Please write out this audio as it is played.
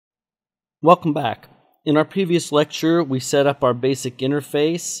Welcome back. In our previous lecture, we set up our basic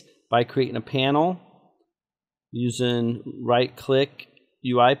interface by creating a panel using right-click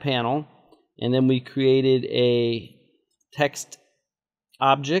UI panel, and then we created a text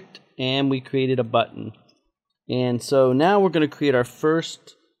object and we created a button. And so now we're going to create our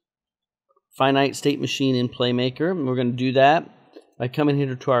first finite state machine in PlayMaker, and we're going to do that by coming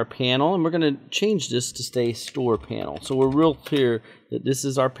here to our panel, and we're going to change this to stay store panel. So we're real clear that this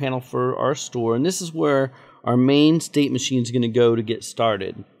is our panel for our store, and this is where our main state machine is going to go to get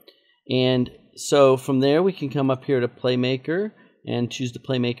started. And so from there we can come up here to PlayMaker and choose the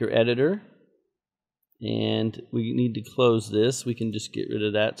PlayMaker editor. And we need to close this. We can just get rid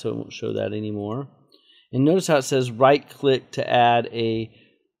of that so it won't show that anymore. And notice how it says right click to add a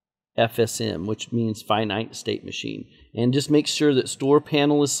FSM, which means finite state machine. And just make sure that store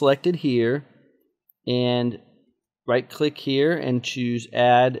panel is selected here, and right click here and choose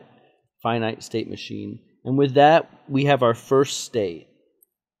add finite state machine. And with that we have our first state.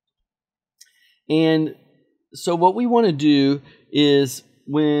 And so what we want to do is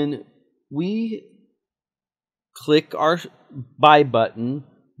when we click our buy button,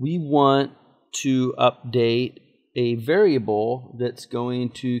 we want to update a variable that's going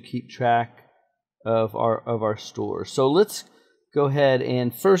to keep track of our store. So let's go ahead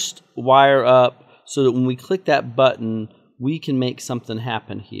and first wire up so that when we click that button, we can make something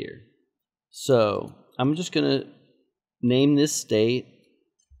happen here. So I'm just going to name this state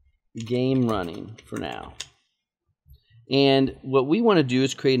game running for now. And what we want to do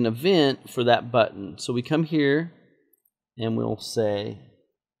is create an event for that button. So we come here and we'll say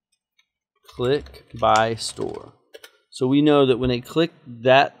click buy store. So we know that when they click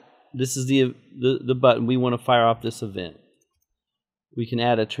that, this is the button, we want to fire off this event. We can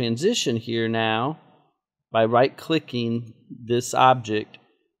add a transition here now by right clicking this object,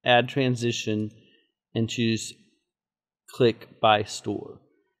 add transition, and choose click buy store.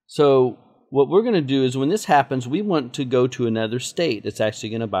 So what we're going to do is when this happens, we want to go to another state that's actually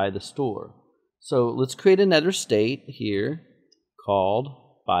going to buy the store. So let's create another state here called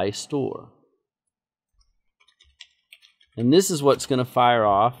buy store. And this is what's going to fire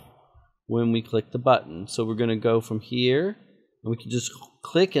off when we click the button. So we're going to go from here, and we can just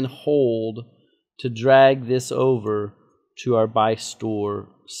click and hold to drag this over to our buy store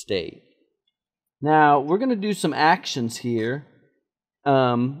state. Now we're going to do some actions here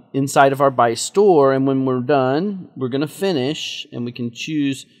inside of our buy store, and when we're done, we're going to finish, and we can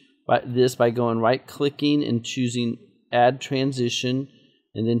choose this by going right clicking and choosing add transition,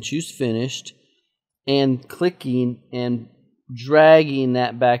 and then choose finished, and clicking and dragging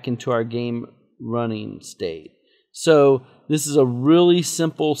that back into our game running state. So this is a really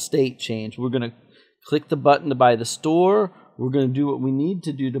simple state change. We're going to click the button to buy the store. We're going to do what we need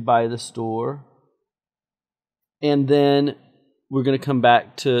to do to buy the store. And then we're going to come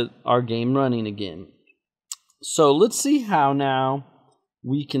back to our game running again. So let's see how now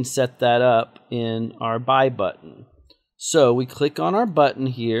we can set that up in our buy button. So we click on our button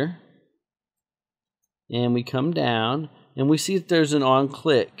here, and we come down, and we see that there's an on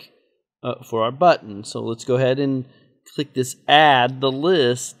click for our button. So let's go ahead and click this add the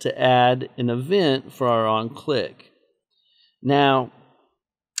list to add an event for our on click. Now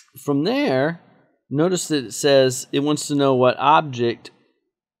from there, notice that it says it wants to know what object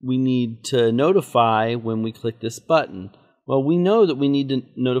we need to notify when we click this button. Well, we know that we need to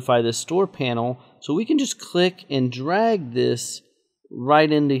notify this store panel, so we can just click and drag this right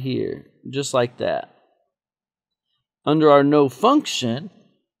into here, just like that. Under our no function,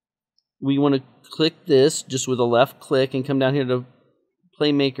 we want to click this just with a left click and come down here to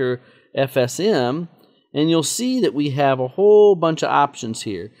PlayMaker FSM, and you'll see that we have a whole bunch of options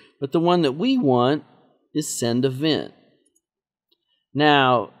here. But the one that we want is send event.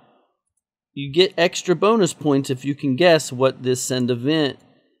 Now, you get extra bonus points if you can guess what this send event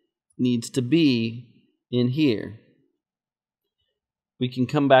needs to be in here. We can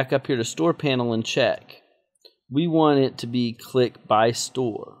come back up here to store panel and check. We want it to be click buy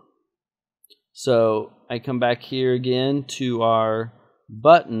store. So I come back here again to our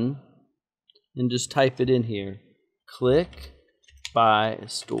button and just type it in here, click buy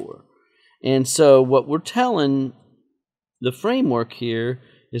store. And so what we're telling the framework here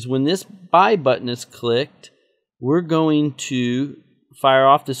is when this buy button is clicked, we're going to fire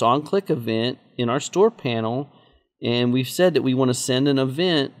off this on click event in our store panel, and we've said that we want to send an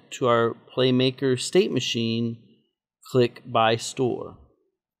event to our PlayMaker state machine, click buy store.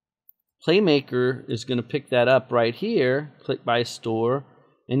 PlayMaker is going to pick that up right here, click buy store,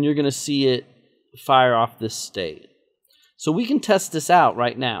 and you're going to see it fire off this state. So we can test this out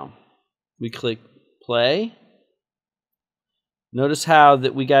right now. We click play. Notice how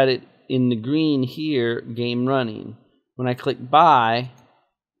that we got it in the green here, game running. When I click buy,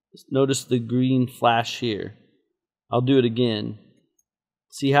 notice the green flash here. I'll do it again.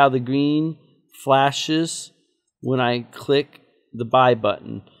 See how the green flashes when I click the buy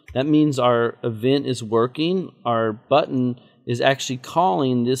button? That means our event is working. Our button is actually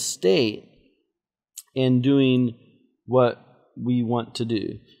calling this state and doing what we want to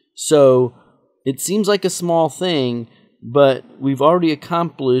do. So it seems like a small thing, but we've already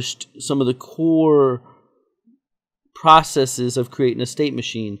accomplished some of the core processes of creating a state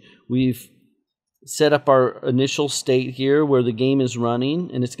machine. We've set up our initial state here where the game is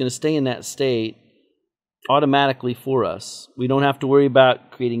running, and it's going to stay in that state automatically for us. We don't have to worry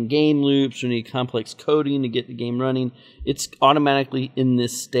about creating game loops or any complex coding to get the game running. It's automatically in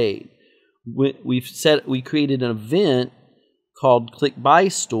this state. We created an event called Click Buy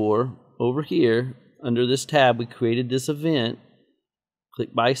Store over here under this tab. We created this event,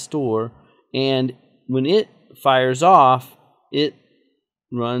 Click Buy Store, and when it fires off, it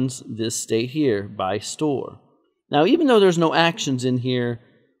runs this state here, Buy Store. Now, even though there's no actions in here,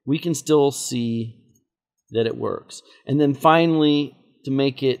 we can still see that it works. And then finally, to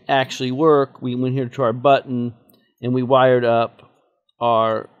make it actually work, we went here to our button and we wired up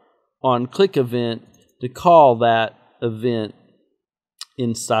our onClick event to call that event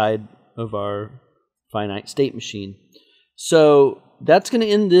inside of our finite state machine. So that's going to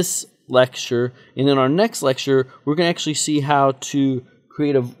end this lecture, and in our next lecture we're going to actually see how to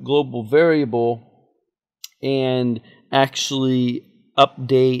create a global variable and actually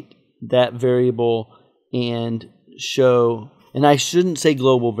update that variable and show, and I shouldn't say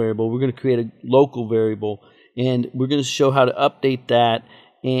global variable, we're going to create a local variable, and we're going to show how to update that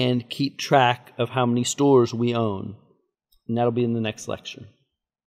and keep track of how many stores we own. And that'll be in the next lecture.